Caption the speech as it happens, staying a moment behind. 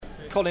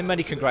Colin,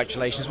 many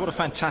congratulations. What a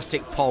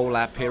fantastic pole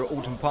lap here at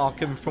Alton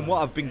Park. And from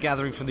what I've been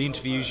gathering from the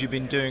interviews you've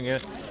been doing,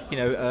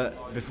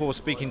 before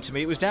speaking to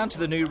me, it was down to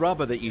the new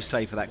rubber that you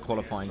say for that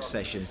qualifying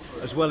session,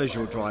 as well as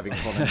your driving,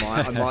 Colin.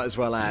 I might as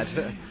well add.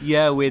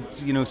 Yeah, we'd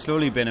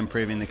slowly been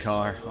improving the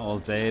car all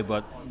day,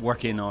 but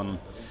working on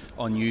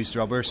used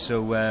rubber.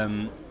 So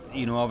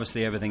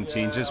obviously everything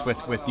changes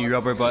with new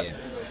rubber, but. Yeah.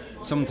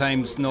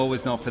 Sometimes no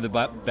is not for the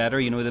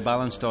better. The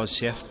balance does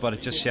shift, but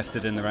it just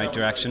shifted in the right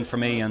direction for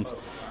me, and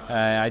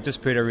I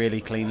just put a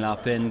really clean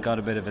lap in, got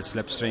a bit of a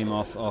slipstream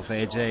off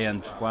AJ,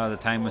 and wow, the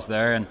time was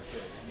there, and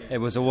it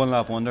was a one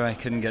lap wonder. I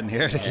couldn't get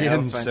near it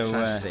again.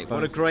 Fantastic.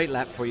 What a great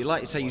lap for you.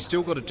 Like you say, you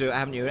still got to do it,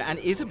 haven't you? And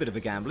it is a bit of a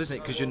gamble, isn't it?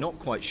 Because you're not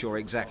quite sure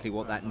exactly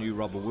what that new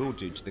rubber will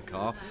do to the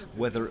car,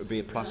 whether it would be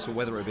a plus or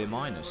whether it would be a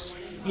minus.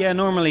 Yeah,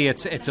 normally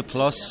it's a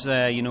plus,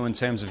 in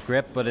terms of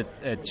grip, but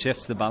it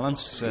shifts the balance,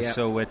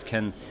 so it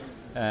can.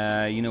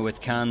 It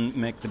can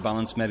make the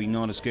balance maybe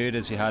not as good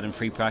as you had in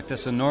free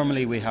practice, and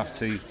normally we have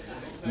to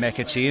make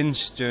a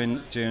change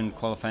during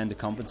qualifying to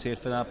compensate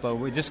for that, but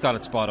we just got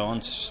it spot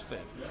on.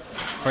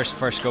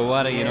 First go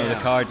at it, the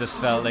car just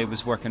felt like it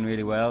was working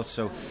really well,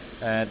 so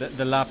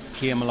the lap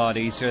came a lot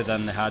easier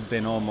than it had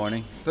been all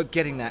morning. But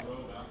getting that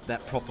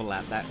proper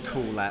lap, that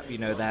cool lap,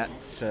 that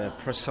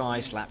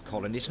precise lap,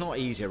 Colin, it's not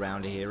easy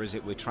around here, is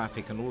it, with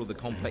traffic and all of the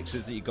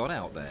complexes that you got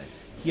out there?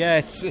 Yeah,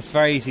 it's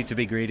very easy to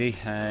be greedy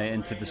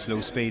into the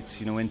slow speeds,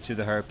 into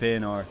the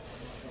hairpin or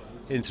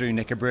in through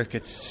Knickerbrook.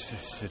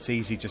 It's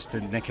easy just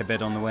to nick a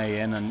bit on the way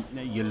in, and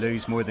you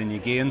lose more than you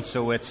gain.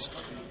 So it's,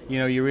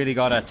 you really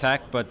got to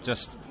attack, but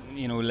just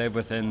live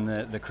within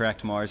the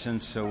correct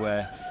margins.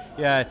 So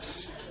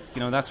it's.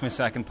 That's my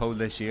second pole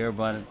this year,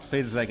 but it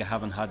feels like I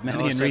haven't had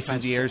many in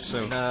recent years.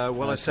 So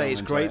I say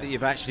it's great that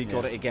you've actually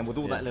got it again with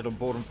all that lit on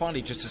board. And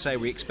finally, just to say,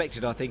 we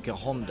expected, I think, a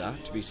Honda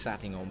to be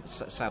sat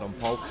on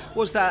pole.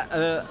 Was that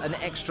an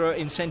extra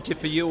incentive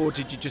for you, or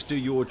did you just do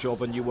your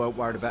job and you weren't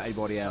worried about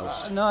anybody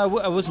else? No,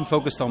 I wasn't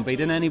focused on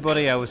beating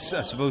anybody. I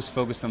suppose,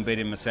 focused on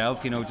beating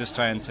myself. Just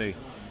trying to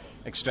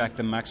extract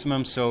the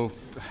maximum. So,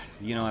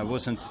 I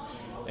wasn't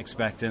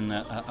expecting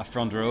a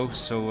front row.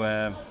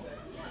 So.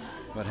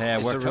 But hey, I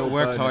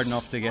worked hard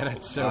enough to get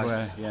it, so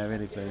nice.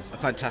 Really pleased. A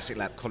fantastic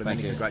lap, Colin.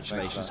 Many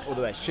congratulations. All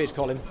the best. Cheers,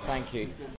 Colin. Thank you.